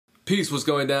Peace, what's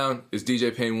going down? It's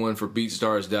DJ Payne 1 for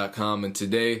BeatStars.com, and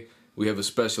today we have a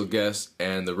special guest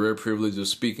and the rare privilege of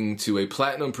speaking to a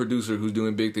platinum producer who's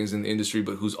doing big things in the industry,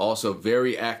 but who's also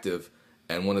very active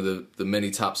and one of the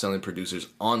many top-selling producers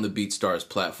on the BeatStars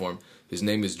platform. His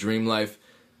name is Dream Life.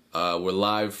 We're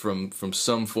live from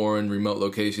some foreign remote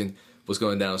location. What's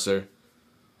going down, sir?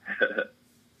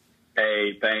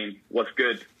 Hey, Payne. What's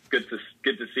good? Good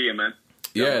to see you, man.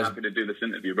 Yeah, I'm happy to do this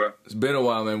interview, bro. It's been a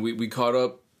while, man. We caught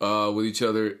up with each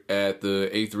other at the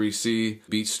A3C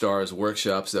BeatStars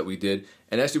workshops that we did.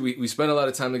 And actually, we spent a lot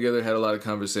of time together, had a lot of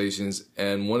conversations.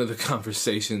 And one of the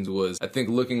conversations was, I think,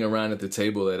 looking around at the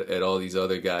table at all these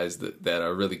other guys that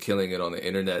are really killing it on the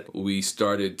internet. We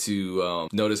started to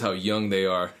notice how young they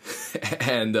are.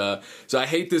 And so I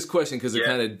hate this question because it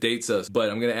kind of dates us,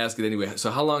 but I'm going to ask it anyway. So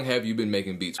how long have you been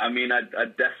making beats? I mean, I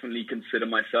definitely consider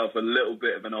myself a little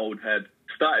bit of an old head.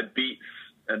 Started beats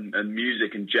and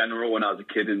music in general when I was a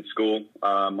kid in school.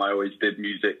 I always did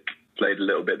music, played a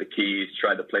little bit of the keys,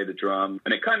 tried to play the drum,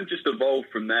 and it kind of just evolved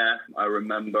from there. I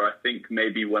remember, I think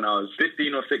maybe when I was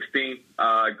 15 or 16,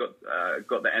 I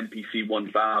got the MPC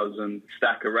 1000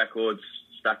 stack of records,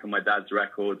 stack of my dad's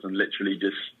records, and literally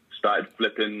just started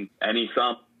flipping any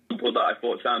sample that I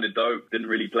thought sounded dope. Didn't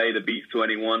really play the beats to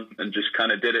anyone and just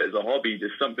kind of did it as a hobby,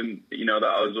 just something, that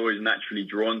I was always naturally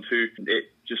drawn to. It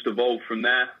just evolved from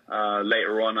there.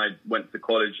 Later on, I went to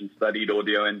college and studied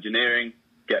audio engineering.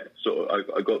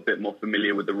 I got a bit more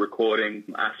familiar with the recording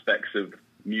aspects of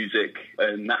music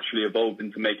and naturally evolved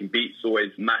into making beats,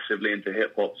 always massively into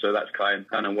hip-hop, so that's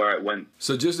kind of where it went.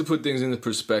 So just to put things into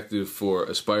perspective for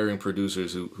aspiring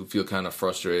producers who feel kind of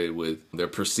frustrated with their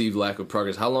perceived lack of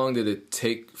progress, how long did it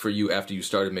take for you after you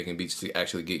started making beats to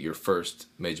actually get your first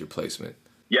major placement?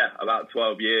 Yeah, about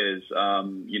 12 years,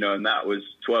 and that was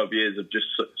 12 years of just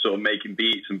sort of making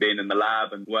beats and being in the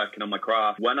lab and working on my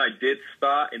craft. When I did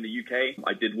start in the UK,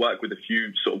 I did work with a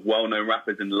few sort of well-known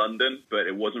rappers in London, but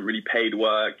it wasn't really paid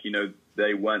work.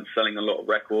 They weren't selling a lot of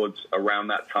records around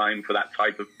that time for that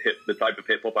type of the type of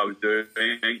hip hop I was doing.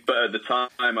 But at the time,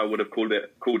 I would have called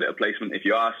it a placement if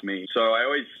you asked me. So I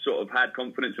always sort of had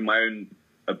confidence in my own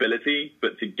ability,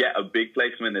 but to get a big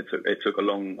placement, it took a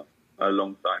long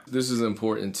time. This is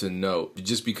important to note,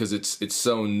 just because it's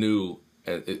so new,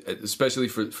 and especially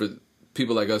for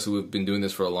people like us who have been doing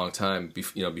this for a long time,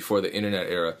 before the internet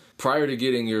era. Prior to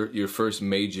getting your first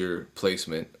major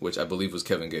placement, which I believe was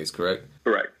Kevin Gates, correct?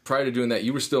 Correct. Prior to doing that,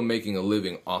 you were still making a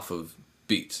living off of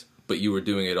beats, but you were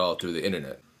doing it all through the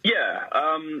internet. Yeah,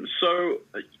 so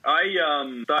I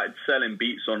started selling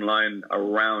beats online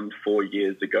around 4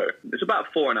 years ago. It's about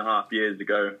 4.5 years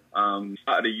ago.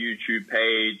 Started a YouTube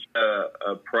page,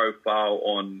 a profile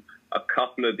on a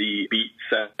couple of the beat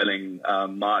selling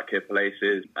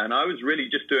marketplaces, and I was really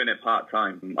just doing it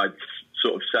part-time. I'd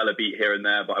sort of sell a beat here and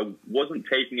there, but I wasn't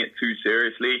taking it too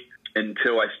seriously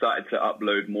until I started to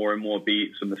upload more and more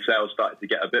beats and the sales started to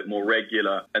get a bit more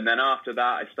regular. And then after that,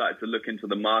 I started to look into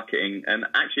the marketing. And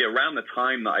actually around the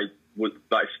time that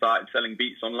I started selling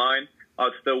beats online, I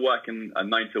was still working a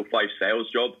 9 to 5 sales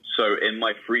job. So in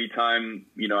my free time,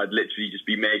 I'd literally just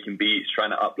be making beats,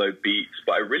 trying to upload beats.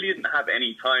 But I really didn't have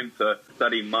any time to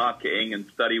study marketing and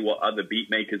study what other beat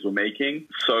makers were making.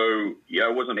 So I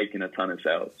wasn't making a ton of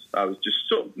sales. I was just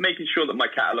sort of making sure that my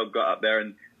catalog got up there.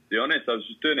 And to be honest, I was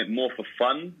just doing it more for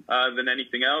fun than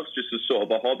anything else, just as sort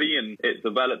of a hobby, and it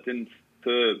developed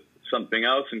into something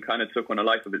else and kind of took on a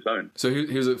life of its own. So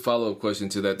here's a follow-up question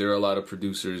to that. There are a lot of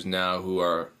producers now who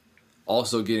are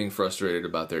also getting frustrated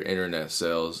about their internet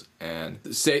sales, and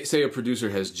say a producer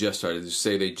has just started,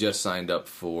 say they just signed up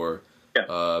for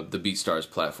the BeatStars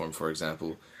platform, for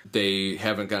example. They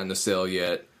haven't gotten a sale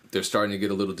yet. They're starting to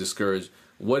get a little discouraged.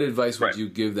 What advice would you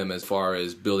give them as far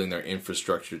as building their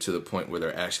infrastructure to the point where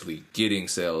they're actually getting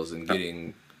sales and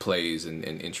getting plays and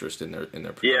interest in their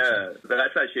production? Yeah,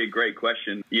 that's actually a great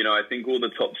question. I think all the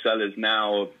top sellers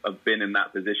now have been in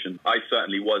that position. I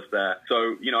certainly was there. So,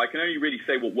 I can only really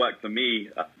say what worked for me,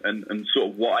 and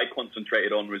sort of what I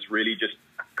concentrated on was really just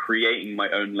creating my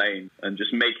own lane and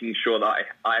just making sure that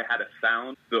I had a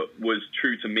sound that was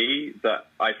true to me, that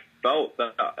I feel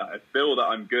that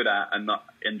I'm good at,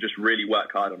 and just really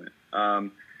work hard on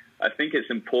it. I think it's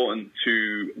important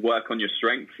to work on your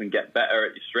strengths and get better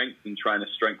at your strengths and trying to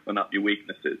strengthen up your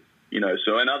weaknesses.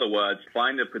 So in other words,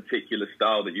 find a particular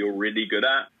style that you're really good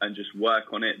at and just work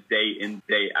on it day in,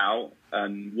 day out.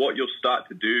 And what you'll start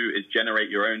to do is generate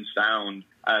your own sound,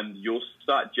 and you'll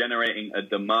start generating a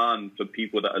demand for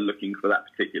people that are looking for that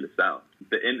particular sound.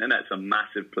 The internet's a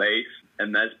massive place,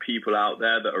 and there's people out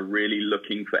there that are really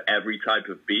looking for every type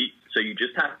of beat. So you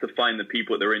just have to find the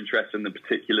people that are interested in the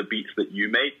particular beats that you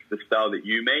make, the style that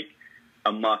you make,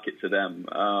 and market to them.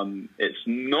 It's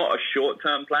not a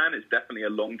short-term plan. It's definitely a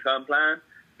long-term plan.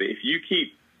 But if you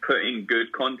keep putting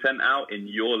good content out in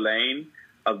your lane,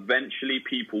 eventually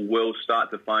people will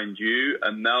start to find you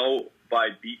and they'll buy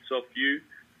beats off you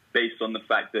based on the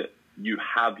fact that you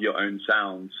have your own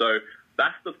sound. So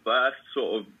that's the first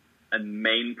sort of and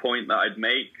main point that I'd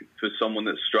make for someone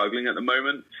that's struggling at the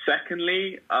moment.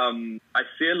 Secondly, I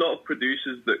see a lot of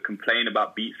producers that complain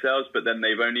about beat sales, but then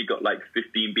they've only got like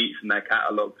 15 beats in their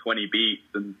catalog, 20 beats.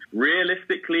 And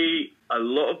realistically, a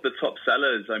lot of the top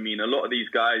sellers, I mean, a lot of these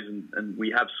guys, and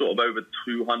we have sort of over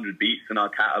 200 beats in our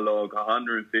catalog,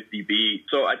 150 beats.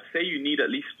 So I'd say you need at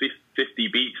least 50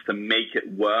 beats to make it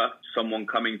worth someone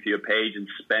coming to your page and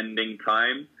spending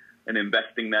time and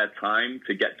investing their time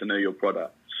to get to know your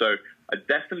product. So I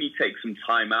definitely take some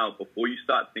time out before you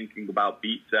start thinking about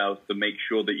beat sales to make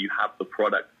sure that you have the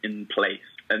product in place.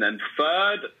 And then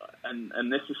third,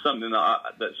 and this is something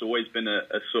that's always been a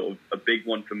sort of a big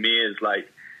one for me, is like,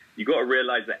 you got to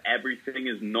realize that everything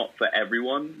is not for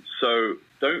everyone. So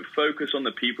don't focus on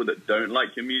the people that don't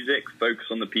like your music. Focus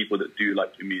on the people that do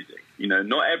like your music. You know,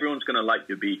 not everyone's going to like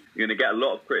your beat. You're going to get a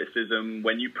lot of criticism.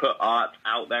 When you put art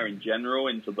out there in general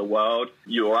into the world,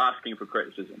 you're asking for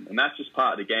criticism. And that's just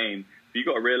part of the game. But you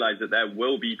got to realize that there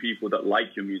will be people that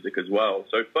like your music as well.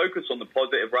 So focus on the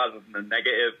positive rather than the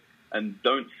negative, and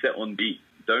don't sit on beats.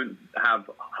 Don't have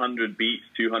 100 beats,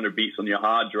 200 beats on your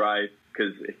hard drive,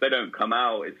 because if they don't come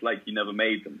out, it's like you never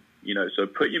made them. You know, so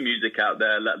put your music out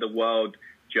there, let the world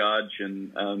judge,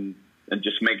 and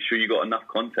just make sure you got enough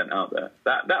content out there.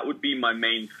 That would be my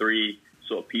main three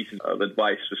sort of pieces of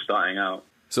advice for starting out.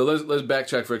 So let's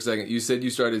backtrack for a second. You said you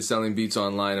started selling beats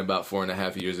online about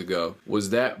 4.5 years ago.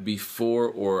 Was that before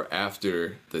or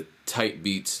after the type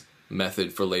beats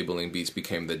method for labeling beats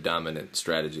became the dominant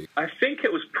strategy? I think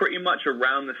it was pretty much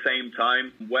around the same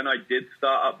time. When I did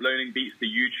start uploading beats to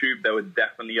YouTube, there were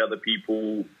definitely other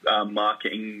people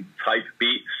marketing type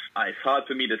beats. It's hard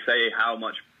for me to say how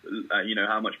much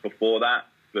before that,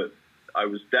 but I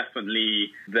was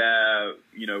definitely there,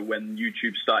 you know, when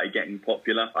YouTube started getting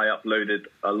popular. I uploaded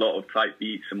a lot of type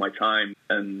beats in my time,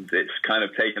 and it's kind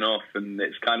of taken off, and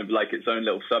it's kind of like its own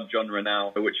little subgenre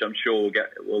now, which I'm sure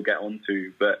we'll get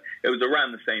onto. But it was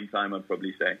around the same time, I'd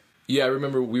probably say. Yeah, I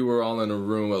remember we were all in a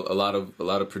room, a lot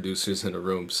of producers in a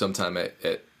room sometime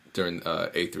during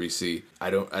A3C. I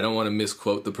don't want to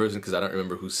misquote the person because I don't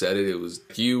remember who said it. It was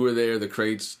you were there, the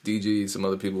Crates, DG, some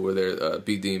other people were there,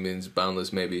 B Demons,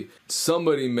 Boundless maybe.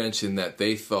 Somebody mentioned that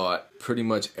they thought pretty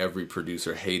much every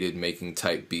producer hated making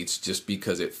type beats just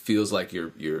because it feels like you're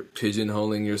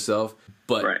pigeonholing yourself,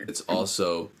 but right. It's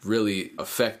also really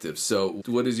effective. So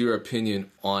what is your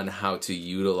opinion on how to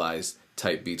utilize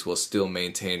type beats while still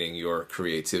maintaining your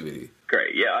creativity?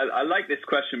 Great. Yeah, I like this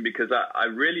question because I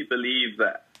really believe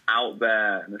that out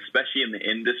there, and especially in the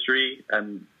industry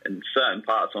and in certain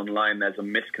parts online, there's a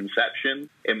misconception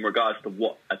in regards to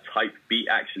what a type beat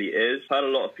actually is. I've heard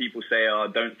a lot of people say,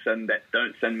 "Oh, don't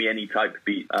send me any type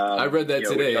beat." I read that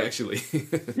today, actually.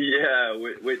 Yeah,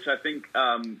 which I think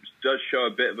does show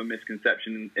a bit of a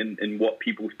misconception in what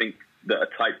people think that a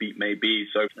type beat may be.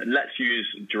 So let's use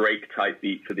Drake type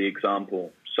beat for the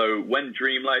example. So when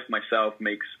Dream Life myself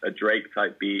makes a Drake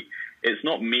type beat, it's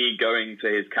not me going to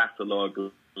his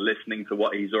catalog, listening to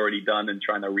what he's already done and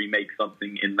trying to remake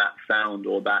something in that sound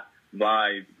or that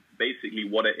vibe. Basically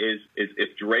what it is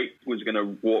if Drake was going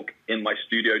to walk in my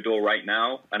studio door right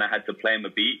now and I had to play him a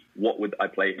beat, what would I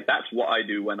play? That's what I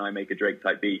do when I make a Drake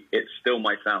type beat. It's still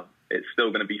my sound. It's still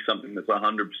going to be something that's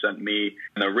 100% me,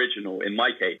 an original. In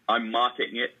my case, I'm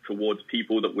marketing it towards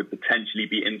people that would potentially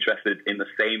be interested in the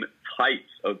same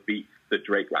types of beats that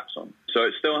Drake raps on. So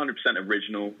it's still 100%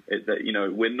 original.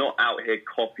 We're not out here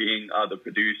copying other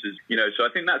producers. So I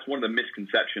think that's one of the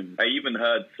misconceptions. I even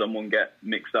heard someone get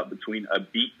mixed up between a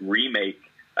beat remake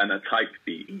and a type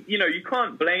beat. You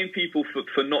can't blame people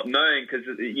for not knowing because,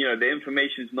 the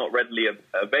information is not readily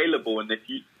available. And if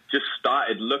you just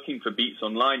started looking for beats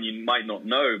online, you might not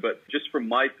know. But just from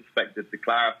my perspective, to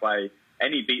clarify,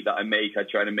 any beat that I make, I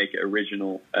try to make it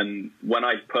original. And when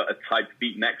I put a type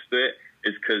beat next to it,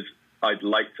 is because I'd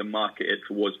like to market it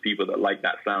towards people that like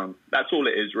that sound. That's all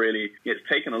it is, really. It's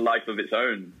taken a life of its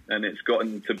own, and it's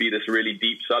gotten to be this really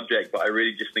deep subject, but I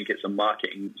really just think it's a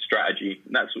marketing strategy.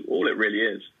 And that's all it really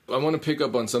is. I want to pick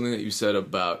up on something that you said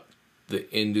about the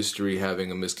industry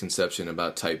having a misconception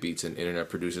about type beats and internet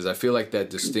producers. I feel like that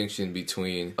distinction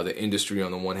between the industry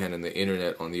on the one hand and the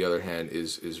internet on the other hand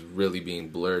is really being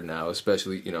blurred now,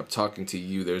 especially, talking to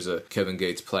you, there's a Kevin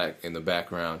Gates plaque in the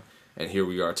background, and here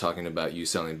we are talking about you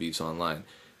selling beats online.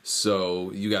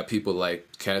 So you got people like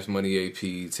Cash Money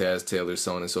AP, Taz Taylor,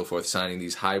 so on and so forth, signing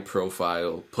these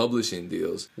high-profile publishing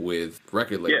deals with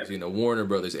record labels, Warner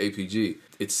Brothers, APG.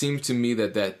 It seems to me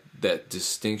that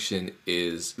distinction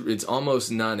it's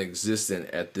almost non-existent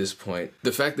at this point.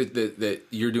 The fact that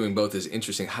you're doing both is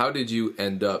interesting. How did you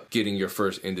end up getting your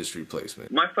first industry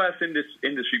placement? My first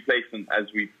industry placement, as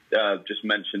we just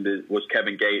mentioned, was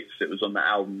Kevin Gates. It was on the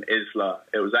album Isla.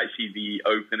 It was actually the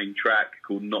opening track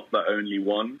called Not the Only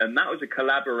One. And that was a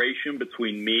collaboration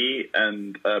between me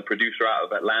and a producer out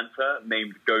of Atlanta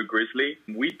named Go Grizzly.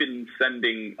 We've been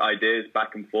sending ideas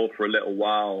back and forth for a little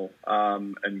while.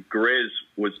 And Grizz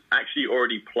was actually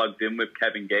already plugged in with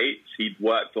Kevin Gates. He'd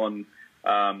worked on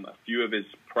a few of his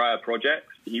prior projects.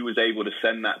 He was able to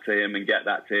send that to him and get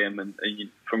that to him. And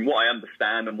from what I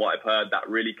understand and what I've heard, that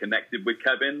really connected with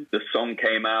Kevin. The song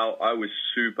came out. I was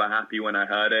super happy when I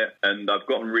heard it. And I've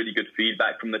gotten really good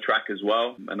feedback from the track as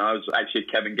well. And I was actually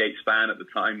a Kevin Gates fan at the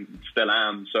time, still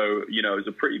am. So, it was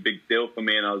a pretty big deal for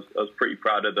me. And I was pretty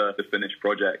proud of the finished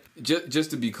project.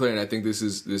 Just to be clear, and I think this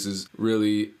is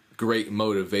really great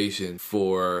motivation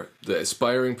for the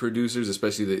aspiring producers,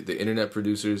 especially the internet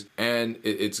producers, and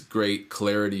it's great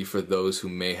clarity for those who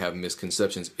may have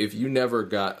misconceptions. If you never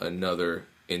got another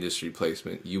industry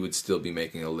placement, you would still be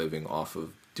making a living off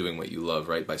of doing what you love,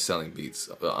 right? By selling beats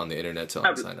on the internet to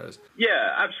unsigned artists.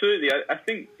 Yeah, absolutely. I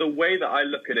think the way that I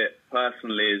look at it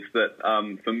personally is that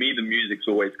for me, the music's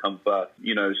always come first.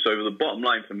 So the bottom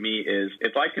line for me is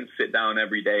if I can sit down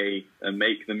every day and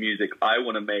make the music I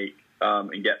want to make,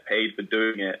 and get paid for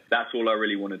doing it, that's all I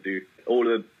really want to do.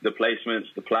 All of the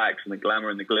placements, the plaques and the glamour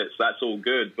and the glitz, that's all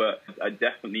good, but I'd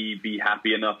definitely be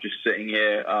happy enough just sitting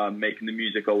here making the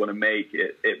music I want to make.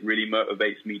 It really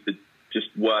motivates me to just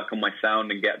work on my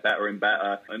sound and get better and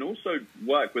better, and also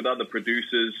work with other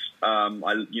producers.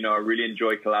 I really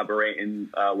enjoy collaborating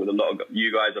with a lot of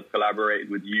you guys. I've collaborated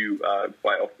with you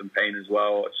quite often, Payne, as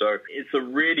well. So it's a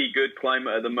really good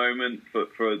climate at the moment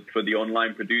for the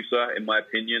online producer, in my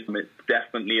opinion. It's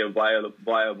definitely a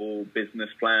viable business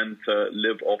plan to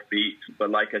live off beats, but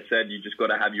like I said, you just got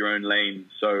to have your own lane.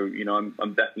 So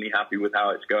I'm definitely happy with how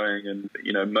it's going, and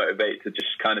motivated to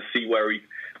just kind of see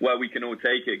where we can all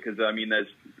take it, because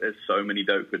there's so many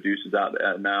dope producers out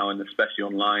there now, and especially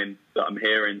online, that I'm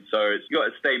hearing. So you got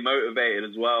to stay motivated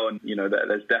as well, and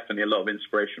there's definitely a lot of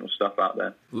inspirational stuff out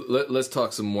there. Let's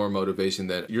talk some more motivation.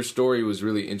 Then your story was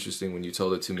really interesting when you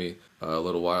told it to me a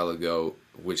little while ago,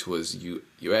 which was you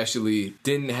actually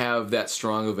didn't have that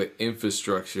strong of an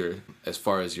infrastructure as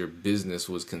far as your business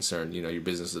was concerned. Your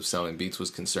business of selling beats was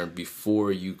concerned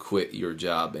before you quit your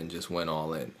job and just went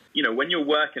all in. When you're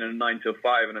working a 9 to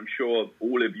 5, and I'm sure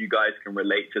all of you guys can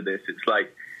relate to this, it's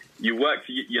like you work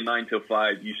your 9 to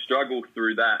 5, you struggle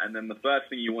through that, and then the first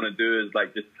thing you want to do is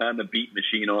just turn the beat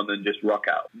machine on and just rock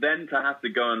out. Then to have to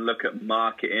go and look at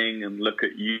marketing and look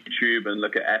at YouTube and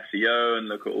look at SEO and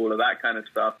look at all of that kind of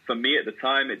stuff. For me at the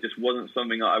time, it just wasn't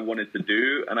something that I wanted to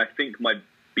do, and I think my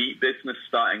beat business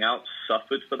starting out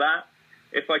suffered for that.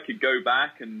 If I could go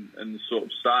back and sort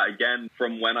of start again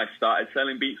from when I started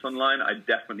selling beats online, I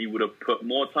definitely would have put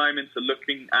more time into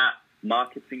looking at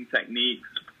marketing techniques,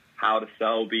 how to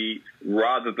sell beats,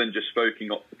 rather than just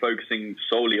focusing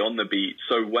solely on the beat.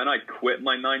 So when I quit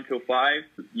my 9 to 5,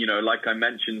 like I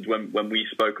mentioned when we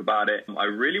spoke about it, I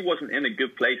really wasn't in a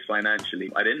good place financially.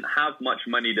 I didn't have much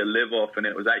money to live off, and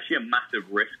it was actually a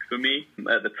massive risk for me.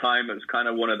 At the time, it was kind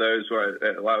of one of those where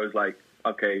I was like,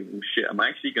 okay, well, shit, am I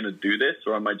actually going to do this,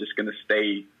 or am I just going to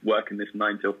stay working this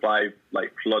 9 till 5,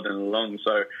 plodding along?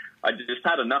 So I just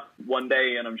had enough one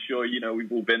day, and I'm sure,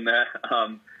 we've all been there.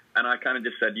 And I kind of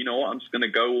just said, you know what, I'm just going to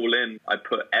go all in. I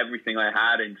put everything I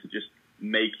had into just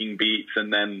making beats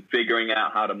and then figuring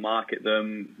out how to market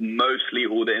them. Mostly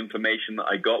all the information that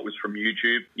I got was from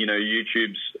YouTube.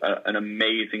 YouTube's an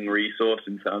amazing resource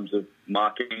in terms of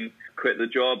marketing. Quit the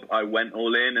job, I went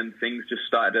all in, and things just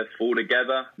started to fall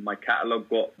together. My catalog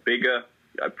got bigger.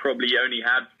 I probably only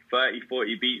had 30,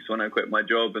 40 beats when I quit my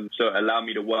job, and so it allowed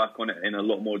me to work on it in a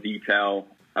lot more detail.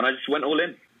 And I just went all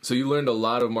in. So you learned a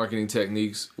lot of marketing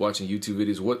techniques watching YouTube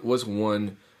videos. What's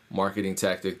one marketing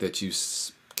tactic that you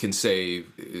can say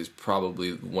is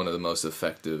probably one of the most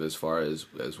effective as far as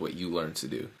what you learned to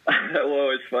do? Well,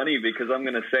 it's funny because I'm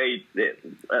going to say that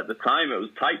at the time it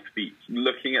was typed beats.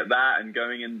 Looking at that and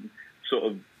going and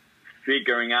sort of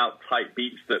figuring out type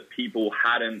beats that people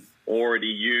hadn't already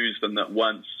used and that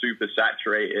weren't super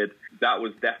saturated, that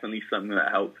was definitely something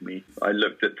that helped me. I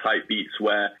looked at type beats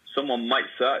where someone might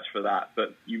search for that,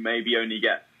 but you maybe only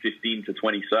get 15 to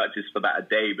 20 searches for that a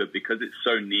day. But because it's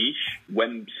so niche,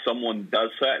 when someone does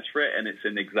search for it and it's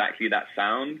in exactly that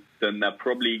sound, then they're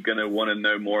probably going to want to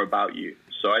know more about you.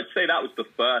 So I'd say that was the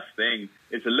first thing.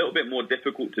 It's a little bit more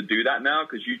difficult to do that now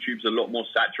because YouTube's a lot more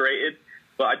saturated.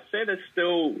 But I'd say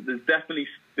there's definitely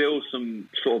still some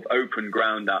sort of open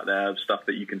ground out there of stuff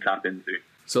that you can tap into.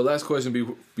 So last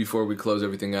question before we close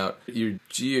everything out. Your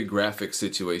geographic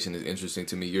situation is interesting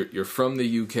to me. You're from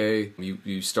the UK.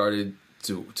 You started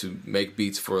to make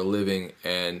beats for a living,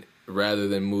 and rather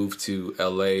than move to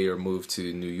LA or move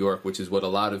to New York, which is what a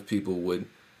lot of people would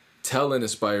tell an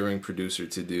aspiring producer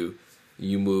to do,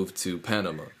 you moved to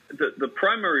Panama. The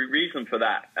primary reason for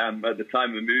that at the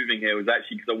time of moving here was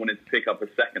actually because I wanted to pick up a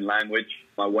second language.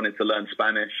 I wanted to learn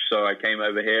Spanish, so I came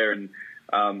over here and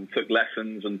took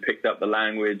lessons and picked up the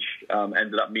language,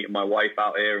 ended up meeting my wife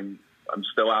out here, and I'm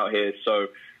still out here. So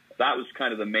that was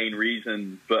kind of the main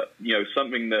reason. But, you know,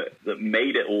 something that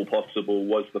made it all possible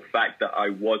was the fact that I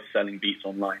was selling beats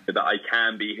online, that I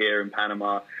can be here in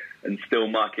Panama and still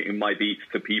marketing my beats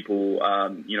to people.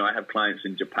 You know, I have clients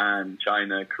in Japan,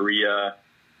 China, Korea,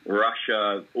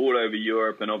 Russia, all over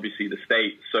Europe, and obviously the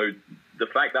States. So the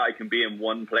fact that I can be in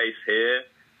one place here,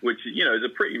 which, you know, is a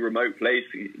pretty remote place.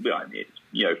 I mean, it's,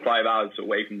 you know, 5 hours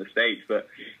away from the States. But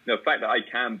the fact that I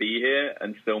can be here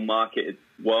and still market it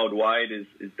worldwide is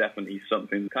definitely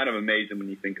something kind of amazing when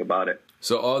you think about it.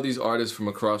 So all these artists from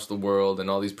across the world and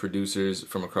all these producers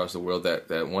from across the world that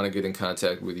want to get in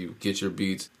contact with you, get your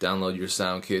beats, download your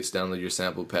sound kits, download your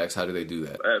sample packs, how do they do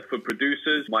that? For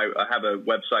producers, I have a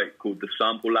website called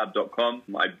thesamplelab.com.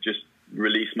 I just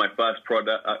released my first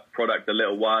product a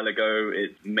little while ago.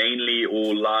 It's mainly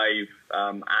all live,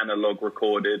 analog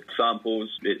recorded samples.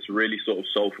 It's really sort of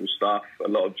soulful stuff, a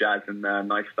lot of jazz in there,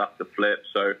 nice stuff to flip.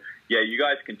 So yeah, you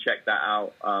guys can check that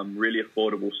out. Really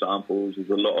affordable samples. There's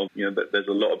a lot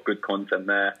of good content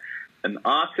there. And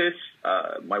artists,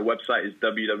 my website is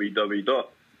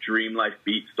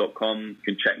www.dreamlifebeats.com. You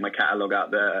can check my catalog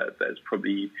out there. There's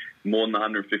probably more than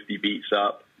 150 beats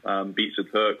up. Beats with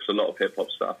hooks, a lot of hip-hop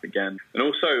stuff again. And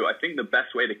also, I think the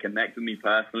best way to connect with me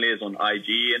personally is on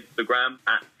IG, Instagram,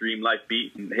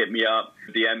 @DreamLifeBeats. Hit me up,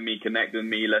 DM me, connect with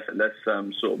me. Let's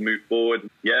sort of move forward.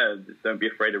 Yeah, don't be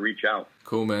afraid to reach out.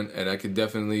 Cool, man. And I can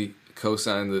definitely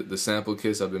co-sign the sample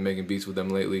kits. I've been making beats with them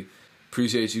lately.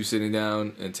 Appreciate you sitting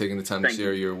down and taking the time to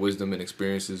share your wisdom and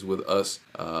experiences with us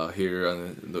here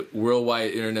on the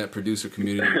worldwide internet producer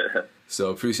community.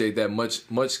 So appreciate that. Much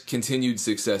continued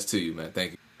success to you, man.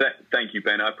 Thank you. Thank you,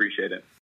 Ben. I appreciate it.